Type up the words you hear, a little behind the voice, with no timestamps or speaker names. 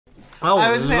Oh,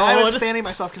 I was Lord. fanning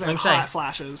myself because I have hot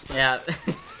flashes. But... Yeah.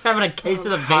 Having a case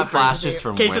of the Hot vapors. flashes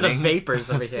from Case winning. of the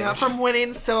vapors over here. Yeah, from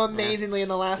winning so amazingly in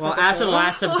the last Well, episode. after the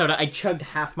last episode, I chugged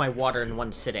half my water in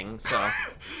one sitting, so...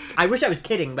 I wish I was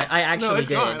kidding, but I actually No, it's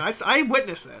did. gone. I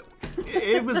witnessed it.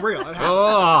 It was real. It happened.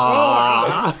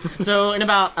 Oh. So, in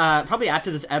about, probably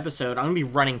after this episode, I'm gonna be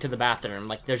running to the bathroom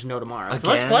like there's no tomorrow. So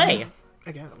let's Again? play!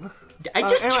 Again. I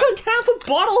just anyway. chugged half a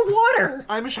bottle of water!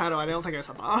 I'm Shadow. I don't think I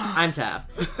said that. I'm Taff.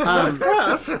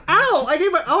 Chris. Ow! I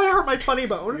hurt my funny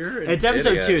bone. It's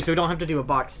episode 2, so we don't have to do a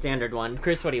box standard one.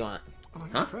 Chris, what do you want? Oh my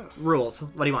God, Chris. Rules.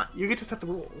 What do you want? You get to set the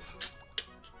rules.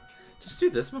 Just do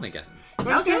this one again.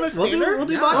 Okay, we'll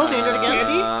do box standard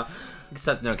again.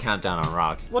 Except no countdown on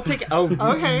rocks. We'll take Oh,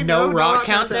 Okay, no no rock rock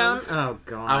countdown? Oh,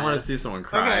 God. I want to see someone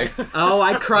cry. Okay. Oh,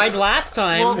 I cried last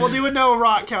time. We'll do a no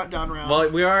rock countdown round.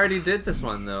 Well, we already did this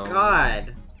one though.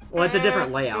 God. Well, it's a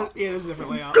different layout. It is a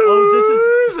different layout.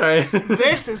 Oh, Sorry.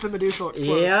 This is the Medusa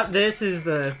explosion. Yep, this is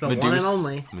the one and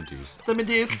only. Medusa. The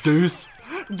Medusa. Deuce.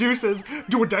 Deuces.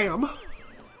 Do a damn.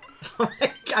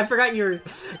 I forgot you're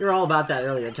all about that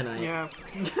earlier tonight. Yeah.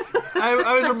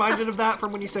 I was reminded of that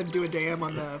from when you said do a damn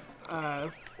on the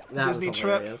That Disney was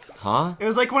trip. hilarious. Huh? It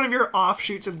was like one of your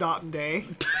offshoots of Dot and Day.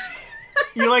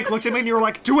 You like looked at me and you were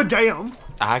like, do a damn.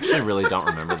 I actually really don't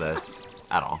remember this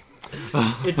at all.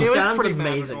 It was sounds pretty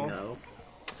amazing, magical. though.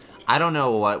 I don't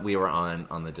know what we were on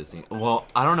the Disney. Well,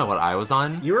 I don't know what I was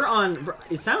on. You were on...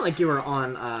 It sounded like you were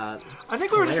on, I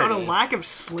think we were just on a Hilarity. lack of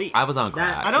sleep. I was on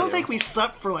That- crack. I don't too. think we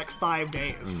slept for like 5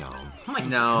 days. No. Oh my No,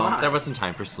 God. there wasn't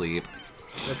time for sleep.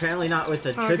 Apparently not with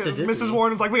the trip to Because Disney. Mrs. Warren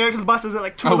was like, we gotta go to the buses at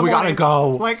like 2 in Oh, the we morning. gotta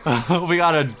go. Like, we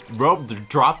gotta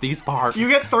drop these parks. you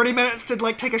get 30 minutes to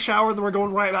like take a shower and then we're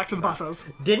going right back to the buses.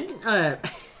 Didn't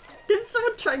did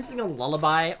someone try and sing a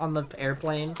lullaby on the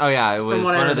airplane? Oh yeah, it was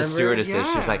what I one of the remember,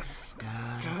 stewardesses. She was like, Yes.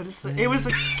 God, it was the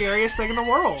scariest thing in the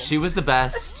world. she was the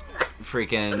best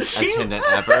freaking She- attendant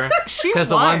ever. She Because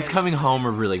the ones was. coming home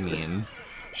were really mean.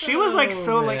 She was like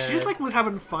so like she man. just like was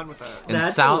having fun with it. And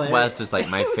That's Southwest is like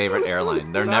my favorite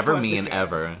airline. They're never Southwest is mean good.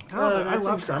 ever. Oh, I that's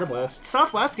love incredible. Southwest.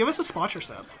 Southwest, give us a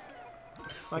sponsorship.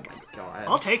 Like, God.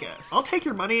 I'll take it. I'll take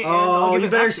your money and I'll Oh, give you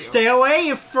it better back to you. stay away,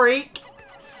 you freak!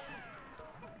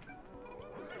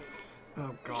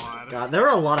 Oh God. God, there were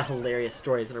a lot of hilarious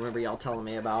stories that I remember y'all telling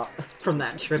me about from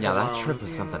that trip. Yeah, that alone. trip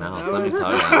was something else. That Let me was-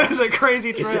 tell That you. was a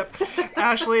crazy trip.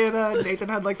 Ashley and Nathan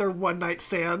had like their one night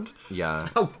stand. Yeah.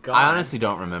 Oh, God. I honestly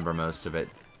don't remember most of it.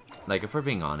 Like, if we're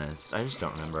being honest, I just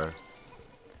don't remember.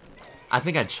 I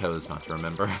think I chose not to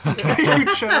remember.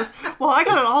 You chose. Well, I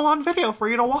got it all on video for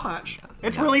you to watch.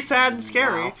 It's Yeah. really sad and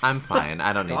scary. Wow. I'm fine.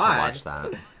 I don't need to God. watch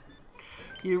that.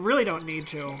 You really don't need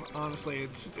to. Honestly,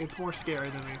 it's more scary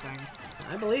than anything.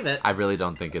 I believe it. I really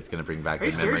don't think it's gonna bring back Are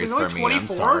you good serious? memories He's for only me. I'm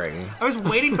 24. sorry. I was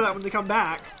waiting for that one to come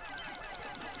back.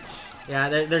 Yeah,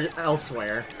 they're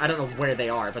elsewhere. I don't know where they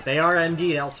are, but they are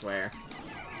indeed elsewhere.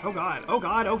 Oh God. Oh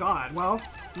God. Oh God. Well,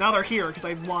 now they're here because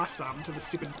I lost some to this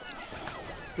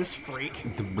freak.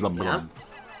 Yeah.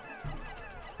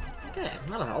 Okay,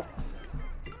 that'll help.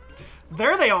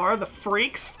 There they are, the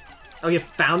freaks. Oh, you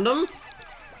found them?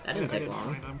 That didn't I take didn't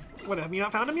long. find them. What, have you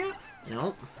not found them yet?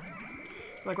 Nope.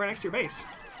 Like right next to your base.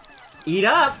 Eat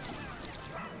up!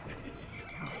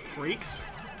 Oh, freaks.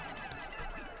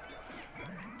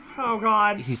 Oh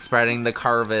God. He's spreading the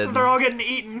carvid. They're all getting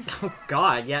eaten. Oh,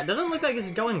 God, yeah, it doesn't look like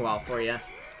it's going well for you.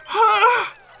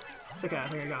 It's okay, I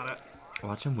think I got it.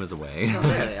 Watch him whiz away. Oh,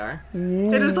 there they are.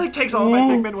 It just like takes all my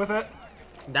Pikmin with it.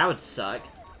 That would suck.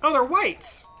 Oh, they're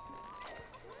whites.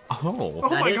 Oh. Oh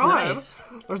That my is God. nice.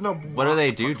 There's no. What do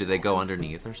they do? Do they go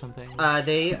underneath or something?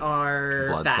 They are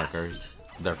fast. Bloodsuckers.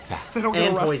 They're fast. They don't get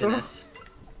And arrested. poisonous.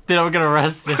 They don't get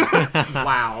arrested.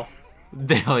 Wow.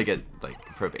 They only get, like,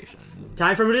 probation.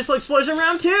 Time for Medicinal Explosion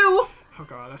round 2! Oh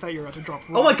God, I thought you were about to drop.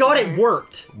 Oh my God, it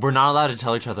worked! We're not allowed to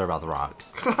tell each other about the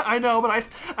rocks. I know, but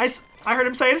I heard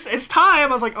him say it's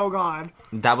time. I was like, oh God.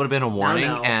 That would have been a warning,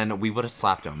 no. and we would have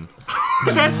slapped him.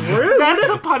 That's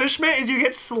the punishment. Is you get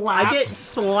I slapped. get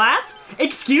slapped?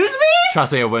 Excuse me?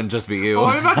 Trust me, it wouldn't just be you. Oh,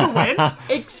 I'm about to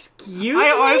win. Excuse me?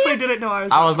 I honestly didn't know I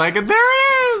was. I was like, there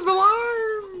it is, the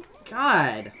lime!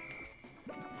 God.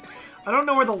 I don't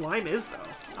know where the lime is though.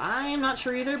 I'm not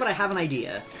sure either, but I have an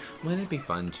idea. Wouldn't it be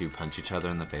fun to punch each other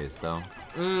in the face, though?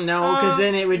 No, because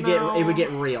then it would no.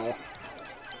 get real.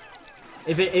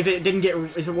 If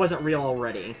it wasn't real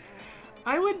already.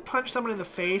 I would punch someone in the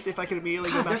face if I could immediately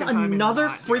go God, back there's in time. another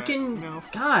and not do it, freaking you know?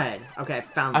 God. Okay, I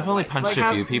found. I've the only lights. punched Like, a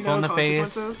have few people no in the face,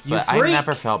 consequences? but You I freak!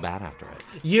 never felt bad after it.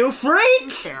 You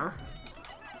freak! Fair.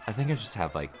 I think I just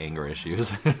have, like, anger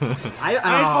issues. I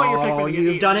just want your Pikmin to get you've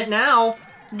eaten. done it now.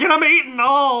 Get them eaten,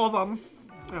 all of them.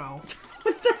 Oh.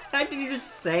 What the? heck did you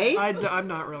just say? I'm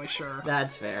not really sure.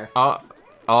 That's fair.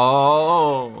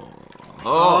 Oh,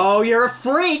 you're a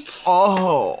freak!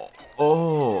 Oh.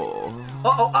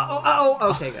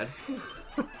 Okay, good.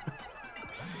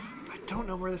 I don't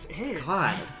know where this is.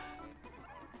 God.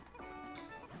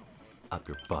 Up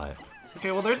your butt.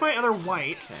 Okay, well, there's my other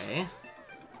white. Okay.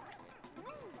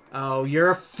 Oh,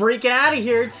 you're freaking out of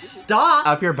here. Stop!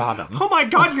 Up your bottom. Oh my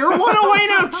god, you're one away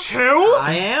now, too?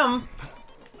 I am.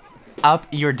 Up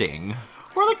your ding.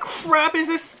 Where the crap is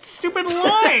this stupid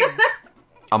line?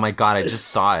 Oh my god, I just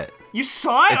saw it. You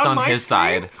saw it It's on my his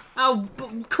screen? side. Oh,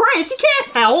 Chris, you can't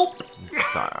help!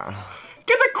 Sorry.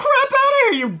 Get the crap out of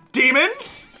here, you demon!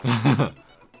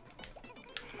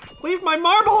 Leave my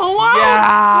marble alone!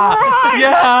 Yeah! Run!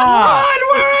 Yeah! Run!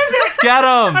 Where is it? Get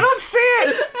him! I don't see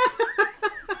it!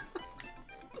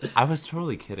 I was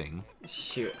totally kidding.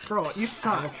 Shoot. Girl, you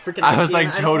suck. Freaking I was idea.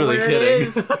 like I don't know totally where it kidding.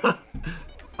 is.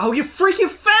 Oh, you freak, you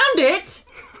found it!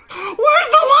 Where's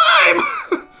the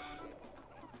lime?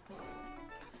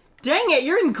 Dang it,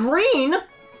 you're in green!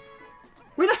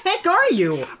 Where the heck are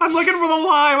you? I'm looking for the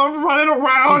lime. I'm running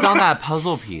around. He's on that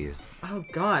puzzle piece. Oh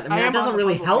god, I mean, I that am doesn't on the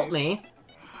really puzzle help piece. me.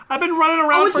 I've been running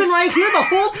around Oh, it's for been right here the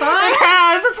whole time? It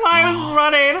has! That's why I was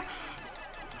running.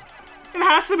 It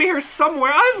has to be here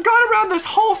somewhere. I've gone around this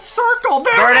whole circle.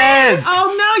 There it is!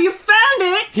 Oh no, you found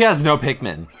it! He has no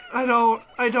Pikmin. I don't.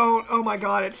 Oh my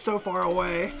god, it's so far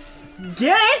away.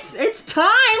 Get it! It's time!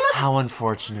 How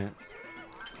unfortunate.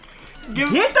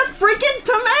 Get the freaking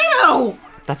tomato!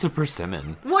 That's a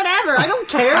persimmon. Whatever, I don't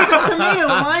care. It's a tomato in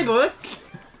my book.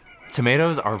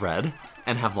 Tomatoes are red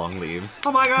and have long leaves.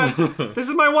 Oh my god, this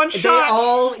is my one They shot.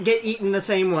 all get eaten the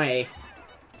same way.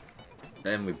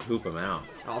 And we poop them out.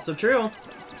 Also true.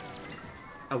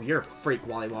 Oh, you're a freak,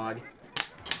 Wollywog.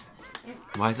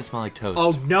 Why does it smell like toast?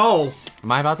 Oh no!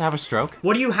 Am I about to have a stroke?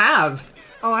 What do you have?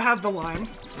 Oh, I have the lime.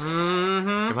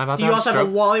 Am I about Do to you have a also have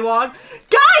a stroke? Wollywog?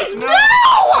 Guys, no!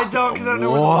 I don't, because I don't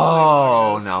know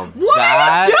Whoa, where the now What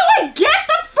that... are you doing? Get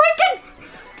the freaking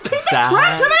piece of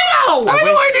crap tomato! Why do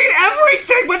wish- I need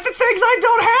everything but the things I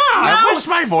don't have? I wish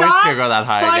my voice Stop could go that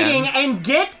high fighting again. and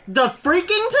get the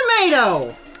freaking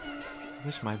tomato! I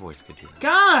wish my voice could do that.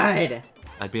 God!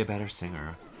 I'd be a better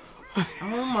singer.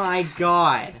 Oh my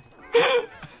god.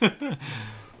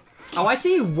 Oh, I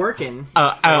see you working.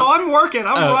 Oh, I'm working.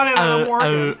 I'm running and I'm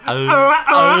working.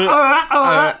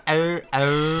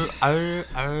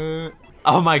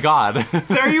 Oh my god.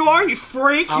 There you are, you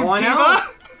freak, you Oh, I diva. know.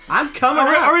 I'm coming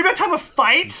Are up. we about to have a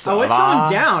fight? Oh, it's going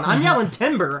down. I'm yelling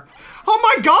timber. Oh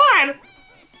my god!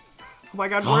 Oh my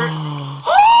god, where?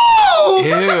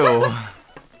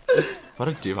 Ew. What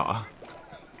a diva.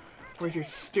 Where's your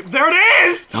stupid? There it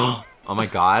is! Oh my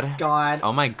god. God.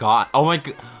 Oh my god. Oh my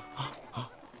god.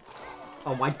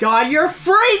 Oh my god, you're a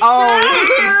freak! Oh.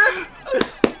 Get out of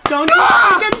here! Don't you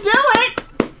fucking do it!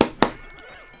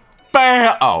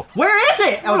 Bam! Oh. Where is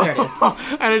it? Oh, there it is.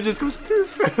 And it just goes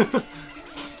poof.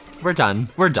 We're done.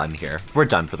 We're done here. We're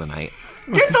done for the night.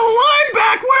 Get the line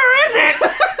back! Where is it?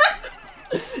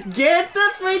 Get the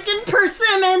freaking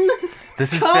persimmon!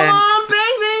 This has Come been. on,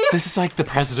 baby! This is like the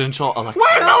presidential election.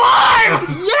 Where's the line?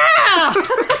 Yeah!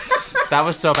 That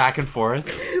was so back and forth.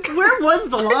 Where was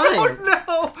the line? Oh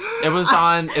no! It was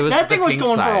on. It was That the thing was pink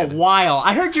going side. for a while.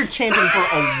 I heard you're chanting for a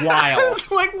I while. was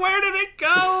like, where did it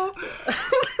go?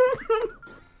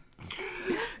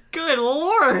 Good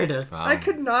lord. I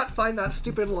could not find that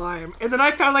stupid lime, and then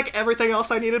I found like everything else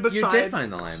I needed You besides. did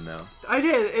find the lime though. I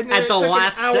did. And At it the took an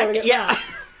last hour to second. get Yeah. back.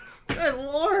 Good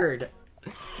lord.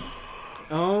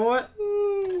 Oh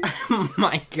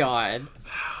my god.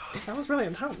 That was really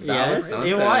intense. Yes, was it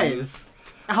something. was.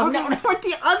 Oh no, no, at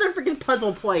the other freaking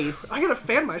puzzle place. I gotta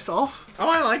fan myself. Oh,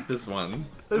 I like this one.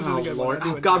 This is Oh a good lord. one.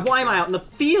 I do Oh god, enjoy why am this I out in the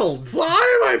fields?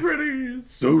 Why am I pretty?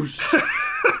 So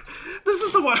This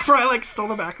is the one where I like stole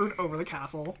the macaroon over the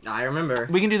castle. I remember.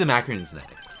 We can do the macaroons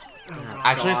next. Oh, God.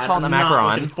 Actually, it's God, called the I'm not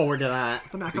looking macaron forward to that.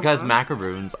 The macaroon. because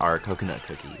macaroons are coconut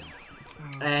cookies.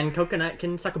 And coconut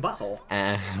can suck a butthole.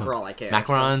 And For all I care.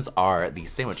 macarons are the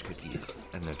sandwich cookies,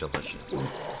 and they're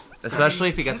delicious. Especially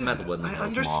if you get them at the Woodland I Hills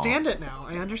understand Mall. it now.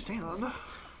 I understand.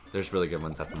 There's really good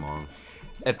ones at the mall.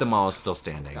 If the mall is still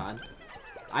standing. God.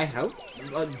 I hope.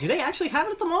 Do they actually have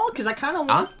it at the mall? Because I kind of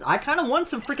want. I kind of want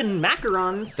some freaking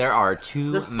macarons. There are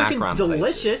 2 They're freaking macaron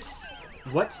delicious.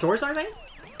 places. What stores are they?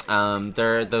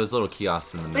 They're those little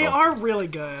kiosks in the middle. They are really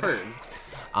good.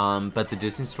 Heard. But the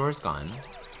Disney store is gone.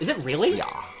 Is it really?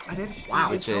 Yeah. I did. Wow.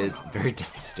 Which is very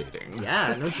devastating.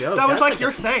 Yeah, no joke. That was That's like your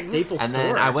a thing. Staple And store.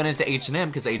 then I went into H&M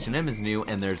because H&M is new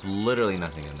and there's literally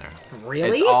nothing in there.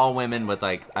 Really? It's all women with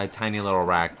like a tiny little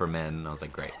rack for men. And I was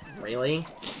like, great. Really?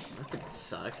 That freaking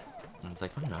sucks. And it's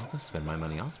like, fine, I'll go spend my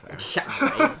money elsewhere. Yeah,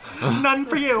 right. None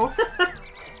for you.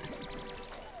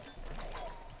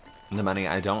 The money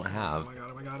I don't have. Oh my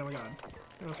god, oh my god, oh my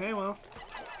god. Okay, well.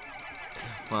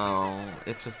 Well,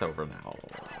 it's just over now.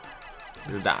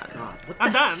 You're done. God, what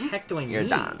I'm the done. heck do I need? You're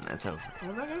done. It's over.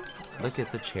 Where'd that go? Look,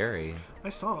 it's a cherry. I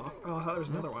saw. Oh, I thought there was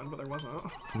another one, but there wasn't.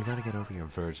 You gotta get over your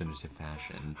virginity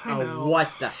fashion. I know. Oh, what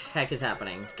the heck is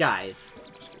happening? Guys.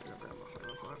 Just gonna go grab the thing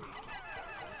real quick.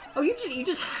 Oh, you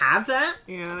just have that?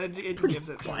 Yeah, it Pretty gives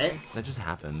it to quiet. me. That just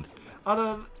happened.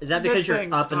 Although, Is that because this you're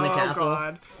thing- up in the castle? Oh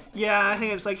god. Yeah, I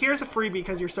think it's like, here's a freebie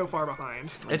because you're so far behind.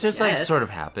 It just like Yes. sort of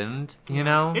happened, you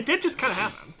know? It did just kind of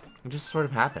happen. It just sort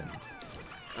of happened.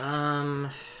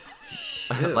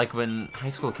 Shoot. Like when high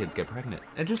school kids get pregnant.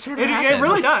 It just sort of It happened.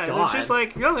 really does. God. It's just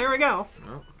like, oh, there we go.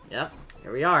 Oh, yep.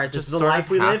 Here we are. It This just is the sort life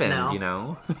of we live happened, now. you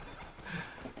know?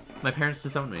 My parents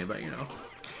disowned me, but you know.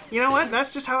 You know what?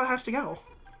 That's just how it has to go.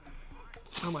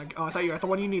 Oh my god. Oh, I thought you were the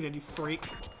one you needed, you freak.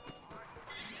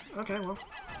 Okay, well.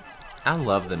 I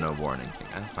love the no warning thing.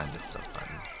 I find it so fun.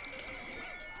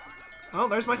 Oh,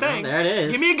 there's my thing. there it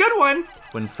is. Give me a good one.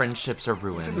 When friendships are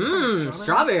ruined. Mmm,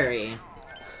 strawberry.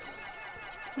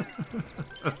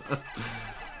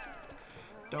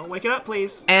 Don't wake it up,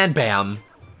 please. And bam!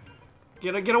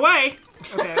 Get away.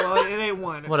 Okay, well, it ain't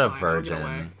one. It's What a fine. I'll get away.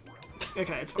 virgin.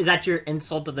 Okay, it's fine. Is that your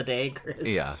insult of the day, Chris?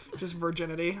 Yeah. Just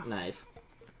virginity. Nice.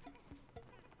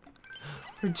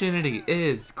 Virginity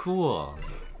is cool.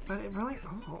 But it really...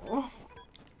 Oh.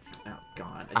 Oh,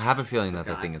 God. I have a feeling that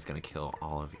the forgot. thing is gonna kill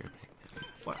all of your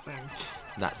Pikmin. What thing?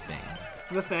 That thing.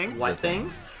 The thing? What The thing.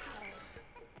 thing?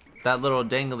 That little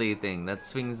dangly thing that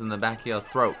swings in the back of your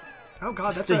throat. Oh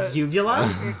god, that's The a...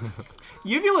 uvula?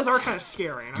 Uvulas are kind of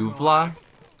scary. not gonna lie. Uvula?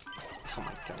 Oh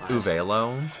my God.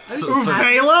 Uvelo?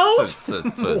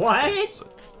 Uvelo?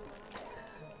 What?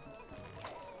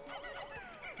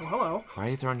 Oh, hello. Why are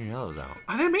you throwing your yellows out?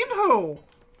 I didn't mean to.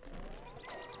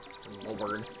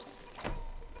 Lord.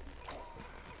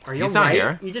 Are you He's not alright?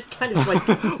 here. You just kind of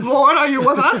like... Lord, are you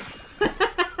with us?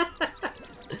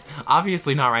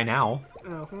 Obviously not right now.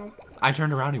 Oh, hmm. I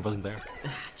turned around, he wasn't there.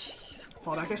 Jeez.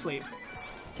 Fall back asleep.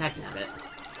 Dagnabbit.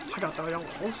 I got the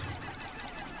yellows.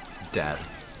 Dead.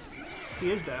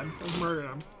 He is dead. I murdered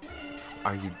him.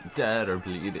 Are you dead or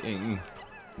bleeding?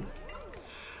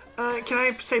 Can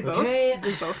I say both? Okay.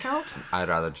 Does both count? I'd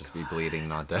rather just be bleeding,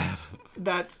 not dead.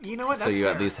 That's... You know what? So That's you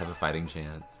fair. at least have a fighting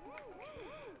chance.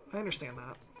 I understand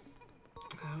that.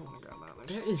 I don't want to grab that.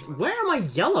 There There's is... too much. Where are my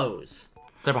yellows?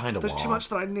 They're behind a There's wall. too much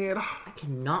that I need. I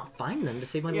cannot find them to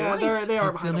save my Yeah, life. they are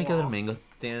Let behind me a get a wall. mango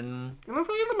thin. And let's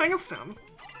look at the mango stem.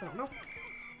 I don't know.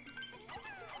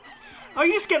 Oh,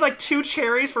 you just get like 2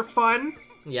 cherries for fun?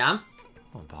 Yeah?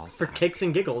 Oh, balls. For kicks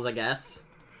and giggles, I guess.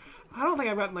 I don't think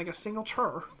I've gotten like a single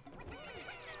chur.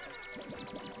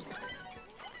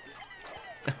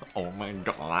 Oh my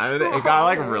god. It got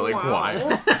like really Wow.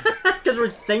 quiet. Because we're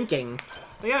thinking.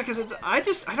 But yeah, because it's... I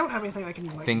don't have anything I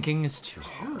can like... Thinking is too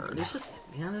hard. There's just...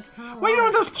 Yeah, there's not a What are you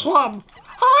lot. doing with this plum?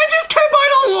 Oh, I just came by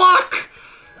to luck!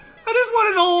 I just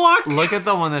wanted to luck! Look at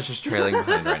the one that's just trailing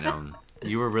behind right now.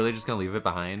 You were really just gonna leave it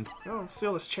behind? I'll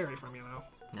steal this cherry from you, though.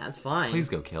 That's fine. Please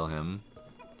go kill him.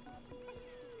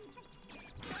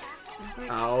 It's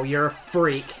like- Oh, you're a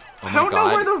freak. Oh I my don't know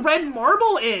god. where the red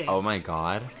marble is! Oh my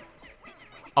god.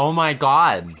 Oh my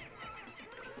god.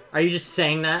 Are you just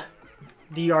saying that?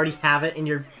 Do you already have it in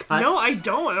your cuts? No, I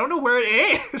don't. I don't know where it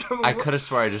is. I could have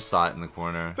swore I just saw it in the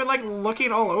corner. been like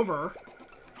looking all over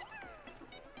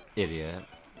Idiot.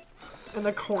 in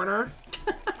the corner.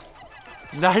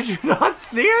 Did you not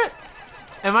see it?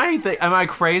 Am I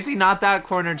crazy? Not that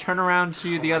corner. Turn around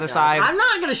to the other side. I'm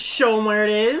not gonna show him where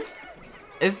it is.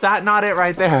 Is that not it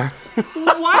right there?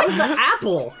 What? The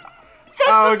apple.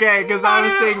 Oh, okay, because I not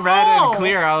was it seeing at red all. and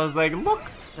clear. I was like, look.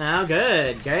 Oh,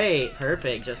 good. Great.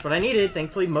 Perfect. Just what I needed.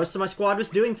 Thankfully, most of my squad was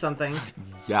doing something.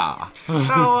 Yeah. No,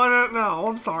 I don't know.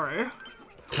 I'm sorry.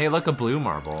 Hey, look, a blue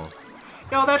marble.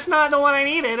 No, that's not the one I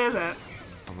needed, is it?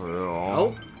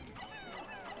 Oh.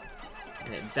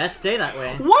 And it best stay that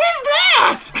way. What is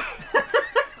that?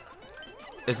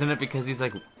 Isn't it because he's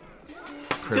like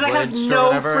Because I have privileged or no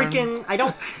whatever? freaking... I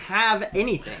don't have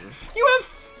anything. You have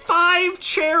 5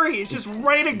 cherries just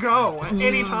ready to go at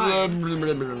any time.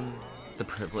 The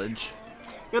privilege.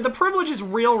 Yeah, the privilege is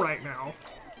real right now.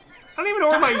 I don't even know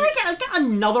where I got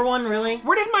another one, really?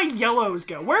 Where did my yellows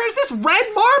go? Where is this red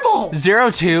marble?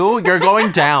 0-2, you're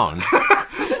going down. Why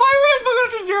are we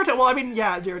going to 0-2? Well, I mean,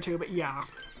 yeah, 0-2, but yeah.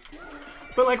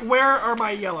 But, like, where are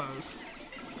my yellows?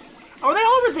 Are they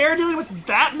all over there dealing with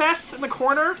that mess in the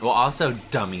corner? Well, also,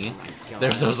 dummy.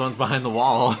 There's those ones behind the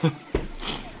wall.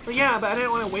 But yeah, but I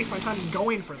didn't want to waste my time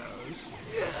going for those.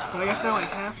 But I guess now I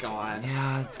have to. God.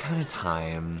 Yeah, it's kind of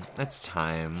time. It's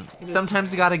time.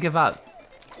 Sometimes you gotta give up.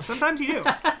 Sometimes you do.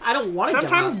 I don't want to.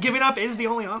 Sometimes giving up is the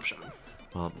only option.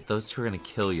 Well, those two are gonna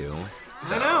kill you.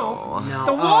 So. I know. No.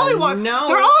 The Wally one. No.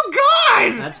 They're all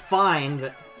gone. That's fine,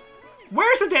 but.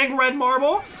 Where's the dang red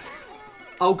marble?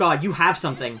 Oh God, you have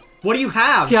something. What do you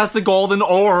have? He has the golden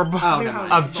orb Oh, never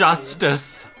mind. of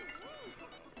justice.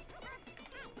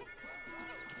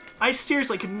 I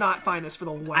seriously could not find this for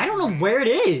the life. I don't know where it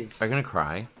is. Are you gonna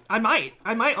cry? I might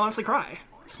honestly cry.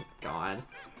 God.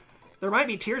 There might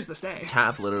be tears this day.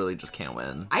 Taff literally just can't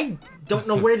win. I don't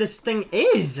know where this thing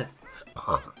is.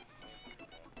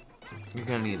 You're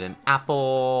gonna need an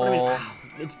apple. What do I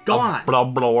mean? It's gone. A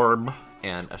blorb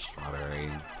and a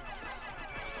strawberry.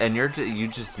 And you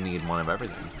just need one of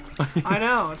everything. I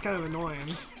know, it's kind of annoying.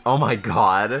 Oh my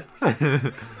God.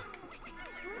 You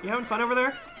having fun over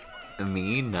there?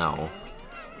 Me? No.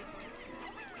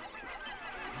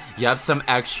 You have some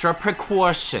extra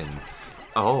precaution.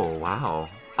 Oh, wow.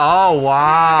 Oh,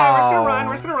 wow. Okay, we're just gonna run,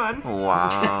 we're just gonna run.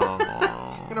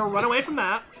 Wow. We're gonna run away from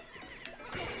that.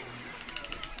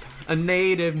 A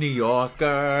native New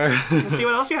Yorker. Let's see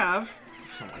what else you have.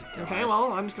 Oh my God. Okay,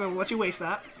 well, I'm just gonna let you waste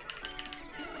that.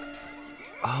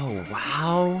 Oh,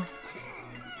 wow.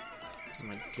 Oh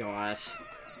my gosh.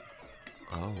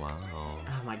 Oh, wow.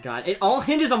 Oh my God. It all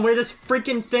hinges on where this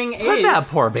freaking thing is. Put that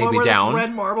poor baby where down. this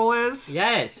red marble is?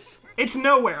 Yes. It's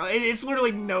nowhere. It's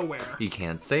literally nowhere. You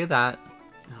can't say that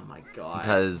Oh my God.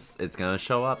 because it's gonna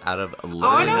show up out of literally Oh,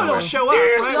 I know, nowhere. it'll show up.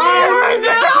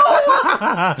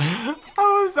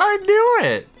 I knew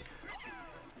it.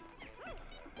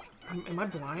 Am I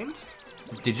blind?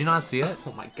 Did you not see it?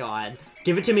 Oh my God.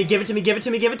 Give it to me, give it to me, give it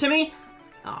to me, give it to me.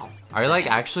 Oh. Are you like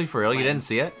actually for real? You didn't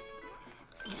see it?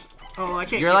 Oh, I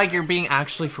can't. You're like you're being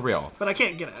actually for real. But I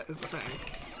can't get it, is the thing.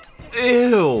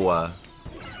 Ew.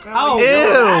 Oh, Ew.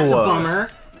 that's a bummer.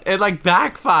 It like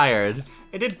backfired.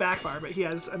 It did backfire, but he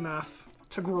has enough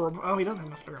to grab. Oh, he doesn't have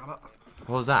enough to grab it.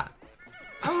 What was that?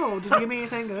 Oh, did you give me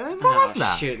anything good? What was Oh,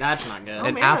 that? shoot, that's not good. Oh,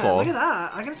 An man, apple. Look at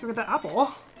that. I gotta still get that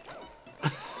apple.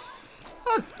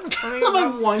 I love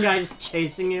how one guy just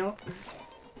chasing you.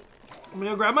 I'm gonna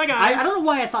go grab my guys. I don't know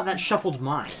why I thought that shuffled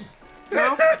mine.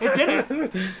 No, it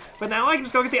didn't. But now I can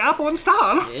just go get the apple and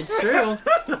stop. It's true.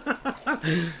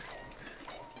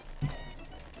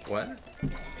 What?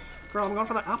 Girl, I'm going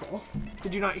for that apple.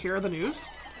 Did you not hear the news?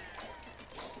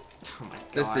 Oh my God.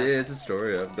 This is the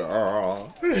story of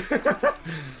girl. To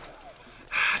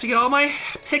get all my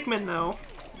Pikmin, though.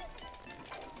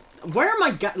 Where are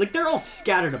my guys? Like, they're all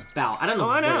scattered about. I don't know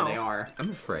I where know. they are.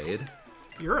 I'm afraid.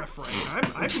 You're afraid.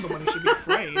 I'm the one who should be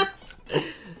afraid.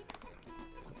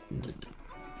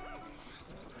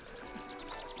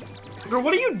 Girl,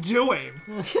 what are you doing?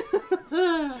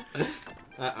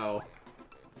 Uh-oh.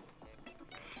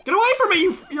 Get away from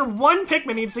me! Your one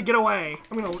Pikmin needs to get away.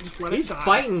 I'm gonna just let it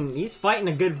die. He's fighting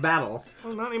a good battle.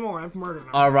 Well, not anymore. I've murdered him.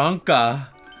 Aranka.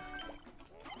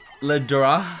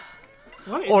 Ledra.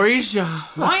 What is... Orisha.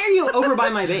 Why are you over by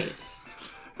my base?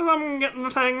 'Cause I'm getting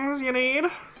the things you need.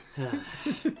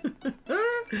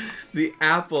 The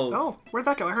apple. Oh, where'd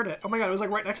that go? I heard it. Oh my god, it was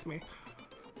like right next to me.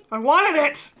 I wanted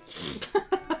it!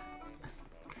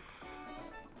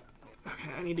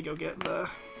 Okay, I need to go get the...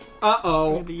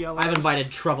 Uh-oh. The yellows. I've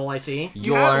invited trouble, I see.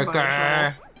 You have Yorker.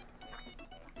 invited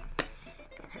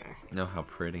Okay. No, how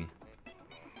pretty.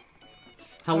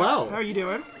 Hello. How are you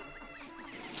doing?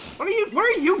 Where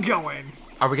are you going?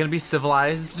 Are we gonna be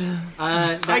civilized?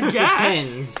 That I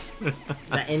guess. depends.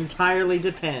 That entirely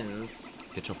depends.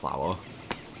 Get your flower.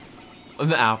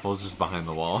 And the apple's just behind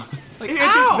the wall. Like, It's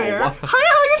just there. Hi,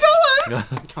 how you doing?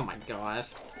 Oh my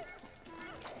gosh.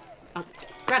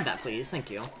 Grab that, please. Thank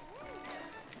you.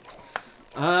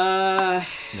 No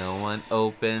one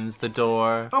opens the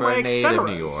door Oh, for my a native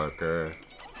Exceneras. New Yorker.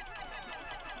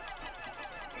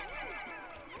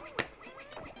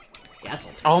 Yes,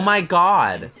 I'll take Oh that. my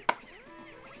god.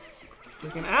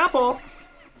 Freaking apple.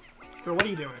 Girl, what are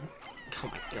you doing? Oh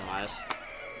my gosh.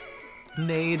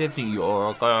 Native New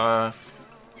Yorker.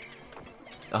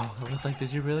 Oh, I was like,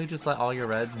 did you really just let all your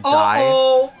reds die?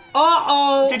 Uh-oh!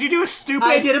 Uh-oh! Did you do a stupid...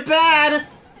 I did it bad!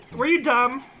 Were you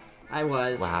dumb? I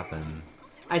was. What happened?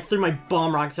 I threw my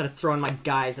bomb rock instead of throwing my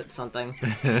guys at something.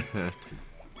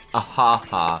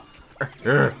 Ahaha.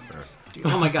 Dude,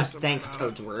 Oh my gosh, thanks,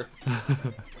 Toadsworth.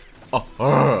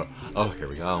 Oh, here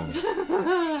we go.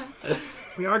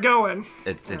 We are going.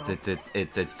 It's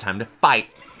time to fight.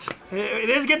 It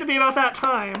is getting to be about that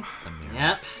time.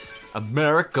 Yep.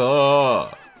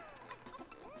 America.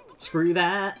 Screw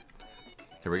that.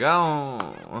 Here we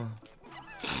go.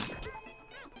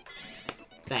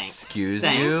 Thanks. Excuse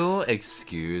Thanks. you?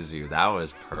 Excuse you. That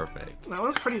was perfect. That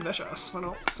was pretty vicious. I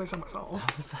don't say so myself.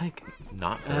 That was like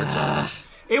not virgin.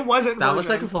 It wasn't. That was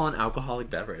like a virgin. full-on alcoholic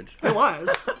beverage. It was.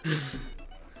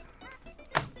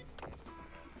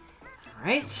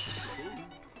 Right.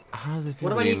 How does it feel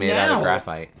What do to I be need made out of now?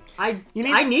 graphite? I You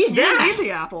need that. You need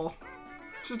the apple.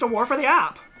 It's just a war for the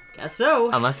app. Guess so.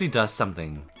 Unless he does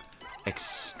something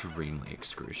extremely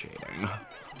excruciating.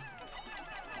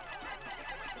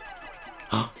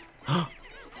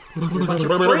 You're a bunch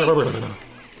of freaks.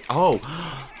 Oh,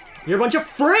 You're a bunch of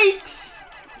freaks.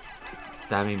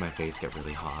 that made my face get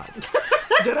really hot.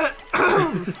 Did it?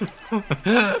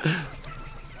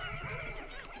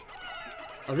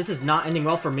 Oh, this is not ending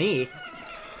well for me.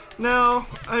 No,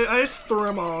 I just threw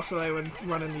them all so they would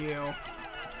run into you.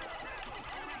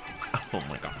 Oh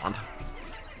my god.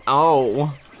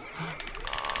 Oh.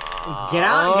 Get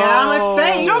out of my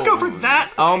face. Don't go for that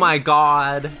thing. Oh my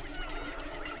god.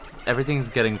 Everything's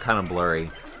getting kind of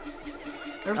blurry.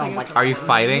 Everything Oh my is Are you covered.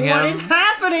 fighting What him? is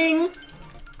happening?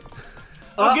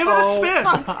 I'll give it a Uh-oh. spin.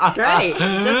 Great.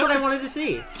 That's what I wanted to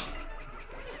see.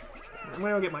 I'm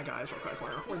gonna go get my guys real quick.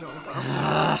 We're doing with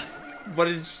us. What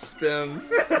did you spin?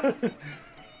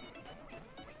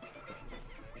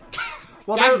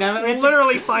 Well, Dagnabbit, they're we have to-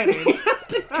 literally fighting. You have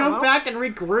to come well. back and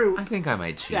regroup. I think I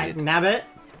might cheat. Dagnabbit.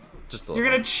 Just a You're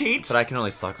little. gonna cheat? But I can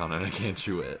only suck on it. I can't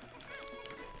chew it.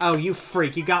 Oh, you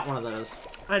freak. You got one of those.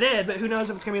 I did, but who knows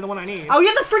if it's gonna be the one I need. Oh, you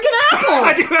have the freaking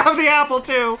I apple! do have the apple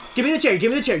too. Give me the cherry.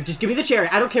 Give me the cherry. Just give me the cherry.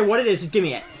 I don't care what it is. Just give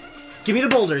me it. Give me the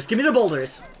boulders. Give me the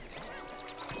boulders.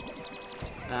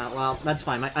 Well, that's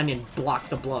fine. My onions block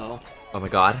the blow. Oh my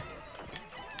god.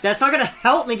 That's not gonna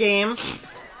help me, game.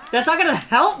 That's not gonna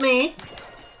help me.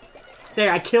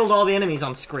 There, I killed all the enemies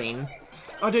on screen.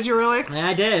 Oh, did you really? And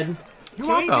I did. Can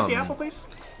You're you get the welcome. apple, please?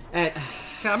 Uh,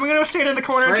 Okay, I'm gonna stand in the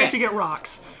corner in Alright. case you get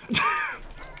rocks.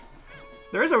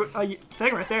 There is a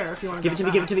thing right there if you want to give it to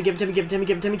me. Give it to me. Give it to me. Give it to me.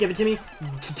 Give it to me. Give it to me.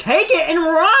 Take it and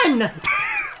run!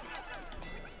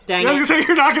 Dang I was gonna it. say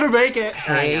you're not gonna make it.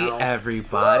 Hey know.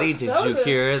 everybody, did That you was a-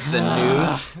 hear the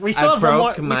news? We still I have one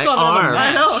broke more. my we still have another arm.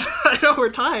 I match. know, I know, we're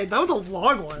tied. That was a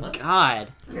long one. God.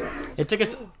 It took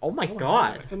us. Oh my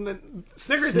god. And then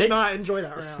Snickers Snick- did not enjoy that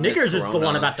round. Snickers is the Corona.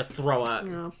 one about to throw up.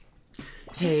 Yeah.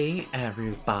 Hey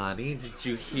everybody, did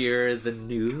you hear the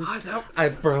news? I know. I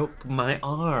broke my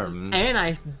arm. And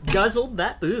I guzzled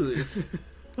that booze.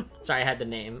 Sorry, I had the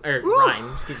name. Or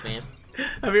rhyme, excuse me.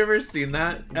 Have you ever seen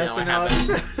that No, I SNL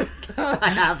episode? I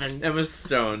haven't. Emma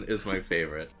Stone is my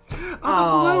favorite.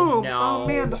 Oh, Blue. no. Oh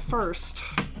man, the first.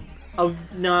 Oh,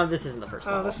 no, this isn't the first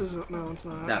Oh, level. this isn't. No, it's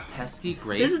not. That pesky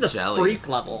grape This is the jelly. freak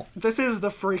level. This is the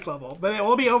freak level, but it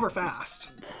will be over fast.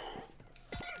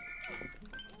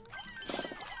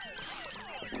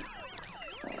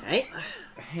 Okay.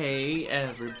 Hey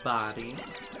everybody.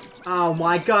 Oh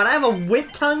my god, I have a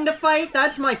whip tongue to fight?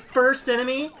 That's my first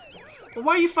enemy? Well,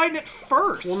 why are you fighting it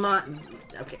first? Well, not...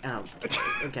 Okay, oh.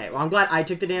 Okay, well, I'm glad I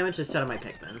took the damage instead of my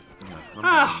Pikmin.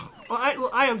 Ah, well,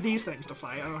 I have these things to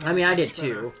fight. Don't I have mean, I much did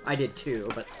too. I did too,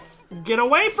 but... better. Get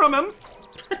away from him!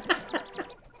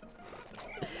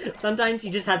 Sometimes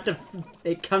you just have to...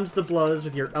 It comes to blows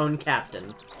with your own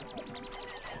captain.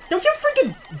 Don't you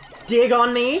freaking dig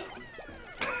on me!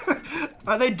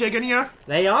 Are they digging you?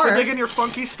 They are. They're digging your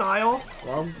funky style?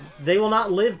 Well, they will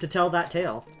not live to tell that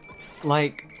tale.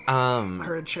 Like, I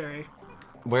heard Cherry.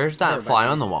 where's that Everybody. fly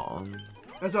on the wall?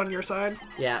 Is it on your side?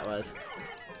 Yeah, it was.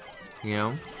 You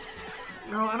know?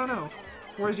 Girl, I don't know.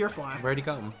 Where's your fly? Where'd he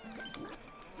go?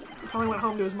 Probably went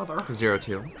home to his mother.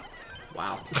 02.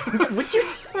 Wow. Would you...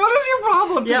 What is your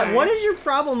problem today? Yeah, what is your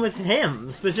problem with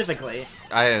him, specifically?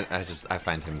 I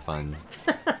find him fun.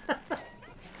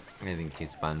 I think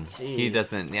he's fun. He Jeez.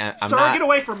 doesn't. Yeah, Sir, get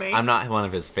away from me. I'm not one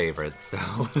of his favorites, so.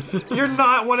 You're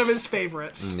not one of his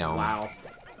favorites. No. Wow.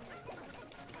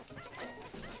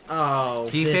 Oh,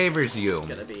 He this favors you. is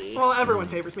gonna be... Well, everyone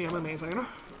favors me. I'm amazing.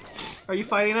 Are you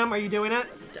fighting him? Are you doing it?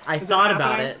 I is thought that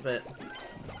about happening? it, but...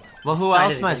 Well, who Decided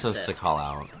else am I against supposed it. to call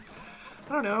out?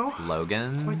 I don't know.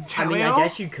 Logan? Like I mean, Tameo? I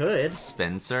guess you could.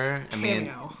 Spencer? I mean,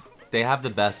 Tameo. they have the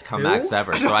best comebacks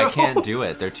ever, so I can't do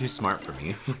it. They're too smart for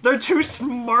me. They're too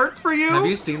smart for you? Have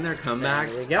you seen their There we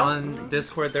comebacks go. on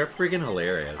Discord? They're freaking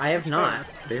hilarious. I have not.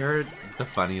 They are the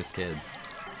funniest kids.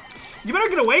 You better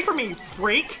get away from me,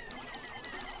 freak!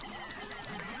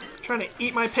 Trying to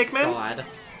eat my Pikmin? God.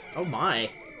 Oh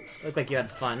my. Looked like you had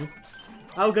fun.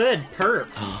 Oh good, perps.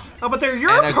 Oh, but they're your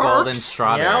And a perps! golden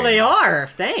strawberry. Yeah, they are.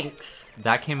 Thanks.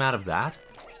 That came out of that?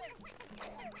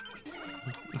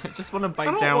 I just want to I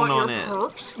bite don't down want on your it.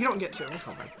 perps. You don't get to.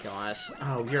 Oh my gosh.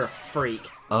 Oh, you're a freak.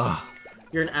 Ugh.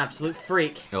 You're an absolute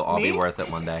freak. It'll all be Me? worth it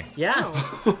one day. Yeah.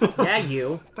 Yeah,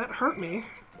 you. That hurt me.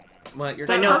 What?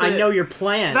 Your I know your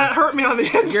plan. That hurt me on the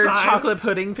inside. Your chocolate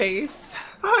pudding face.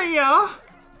 Oh, yeah.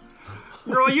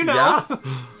 Girl, you know. Yeah.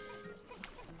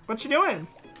 What you doing?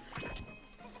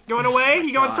 Going away?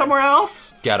 You going somewhere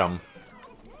else? Get him.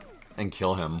 And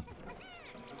kill him.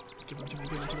 Give it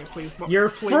to me, please. You're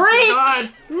Please, freak! God.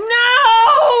 No!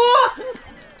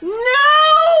 No!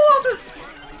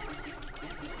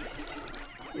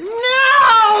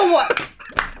 No!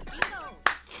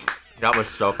 That was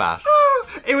so fast.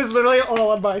 It was literally all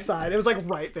on my side. It was like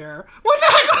right there. What the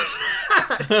heck was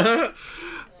that?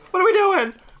 What are we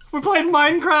doing? We're playing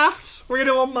Minecraft. We're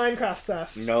gonna do a Minecraft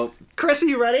sess. Nope. Chris, are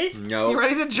you ready? Nope. You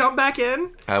ready to jump back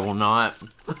in? I will not.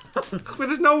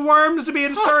 There's no worms to be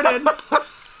inserted.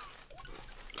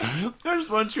 I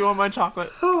just want to chew on my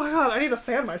chocolate. Oh my god, I need to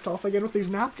fan myself again with these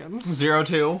napkins.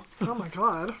 02. Oh my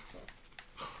god.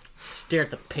 Stare at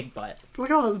the pig butt.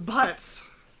 Look at all those butts.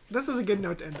 This is a good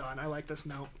note to end on. I like this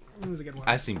note. This is a good one.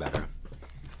 I've seen better.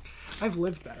 I've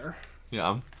lived better.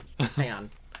 Yeah. Hang on.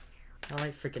 How do I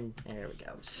freaking... There we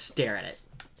go. Stare at it.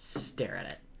 Stare at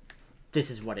it. This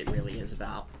is what it really is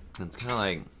about. It's kind of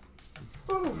like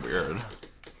weird.